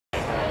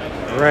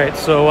All right,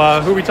 so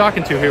who are we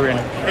talking to here right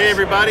now? Hey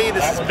everybody,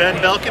 this is Ben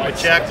Belkin with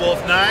Jack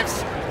Wolf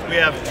Knives. We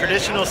have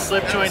traditional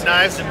slip joint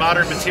knives in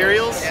modern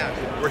materials.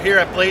 We're here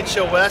at Blade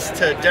Show West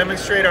to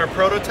demonstrate our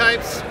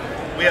prototypes.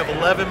 We have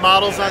 11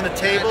 models on the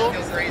table.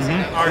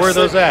 Where are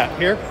those at?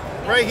 Here?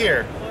 Right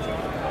here.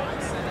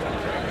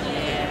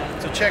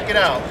 So check it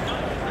out.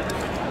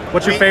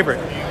 What's your favorite?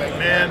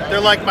 Man,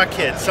 they're like my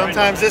kids.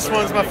 Sometimes this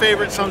one's my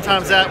favorite,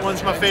 sometimes that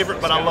one's my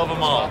favorite, but I love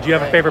them all. Do you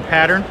have a favorite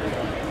pattern?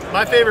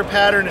 My favorite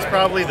pattern is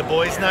probably the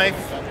boy's knife.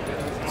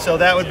 So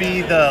that would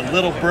be the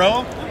little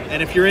bro.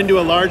 And if you're into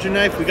a larger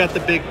knife, we got the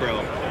big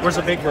bro. Where's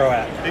the big bro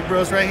at? Big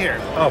bro's right here.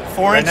 Oh,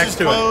 4 right inches next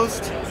to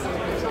closed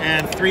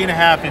and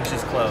 3.5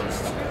 inches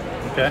closed.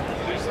 Okay.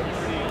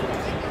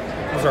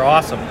 Those are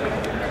awesome.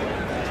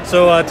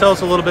 So tell us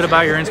a little bit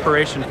about your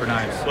inspiration for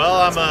knives. Well,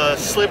 I'm a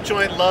slip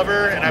joint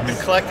lover and I've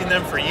been collecting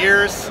them for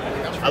years.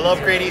 I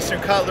love Great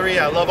Eastern Cutlery.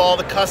 I love all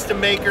the custom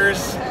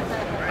makers.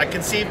 I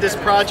conceived this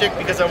project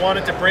because I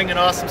wanted to bring an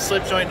awesome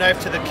slip joint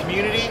knife to the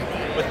community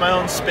with my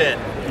own spin.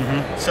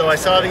 So I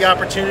saw the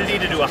opportunity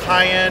to do a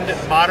high-end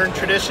modern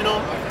traditional.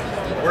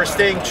 We're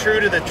staying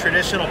true to the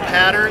traditional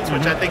patterns,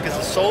 which I think is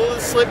the soul of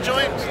the slip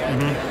joint,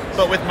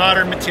 but with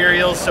modern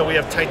materials. So we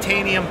have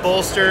titanium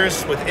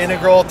bolsters with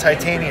integral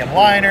titanium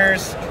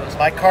liners,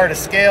 micarta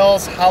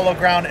scales, hollow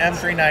ground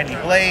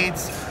M390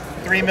 blades,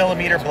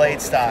 3mm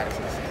blade stock.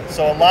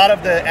 So a lot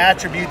of the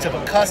attributes of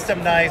a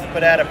custom knife,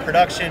 but at a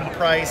production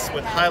price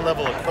with high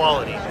level of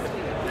quality.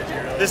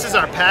 This is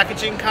our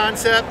packaging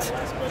concept.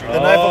 The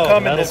knife will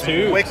come in this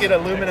wicked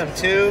aluminum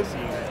tube.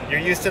 You're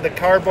used to the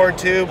cardboard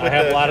tube. I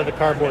have a lot of the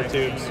cardboard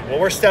tubes. Well,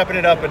 we're stepping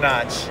it up a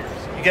notch.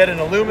 You get an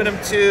aluminum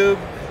tube,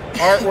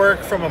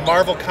 artwork from a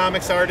Marvel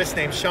Comics artist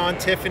named Sean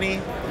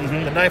Tiffany.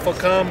 The knife will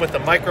come with a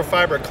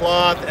microfiber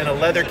cloth and a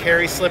leather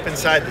carry slip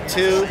inside the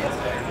tube.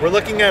 We're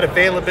looking at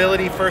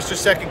availability first or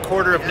second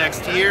quarter of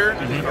next year,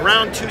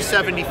 around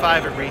 $275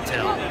 at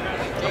retail.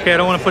 Okay, I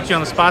don't want to put you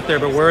on the spot there,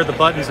 but where are the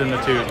buttons in the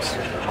tubes?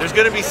 There's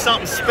going to be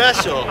something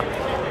special,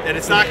 and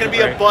it's not going to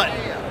be a button,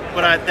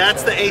 but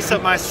that's the ace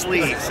up my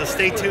sleeve, so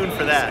stay tuned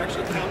for that.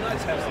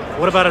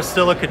 What about a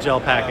silica gel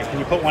packet? Can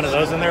you put one of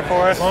those in there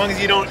for us? As long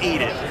as you don't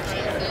eat it.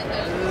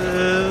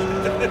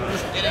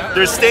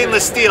 There's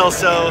stainless steel,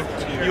 so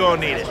you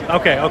won't need it.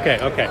 Okay.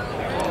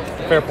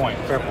 Fair point.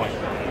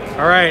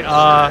 All right,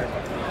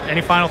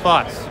 any final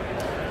thoughts?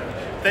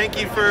 Thank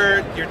you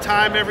for your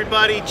time,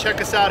 everybody. Check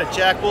us out at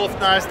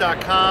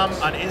jackwolfknives.com,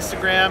 on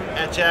Instagram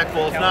at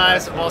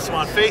jackwolfknives. I'm also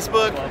on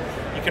Facebook.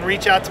 You can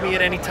reach out to me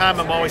at any time.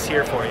 I'm always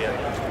here for you.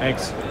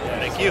 Thanks.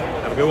 Thank you.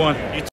 Have a good one. You too.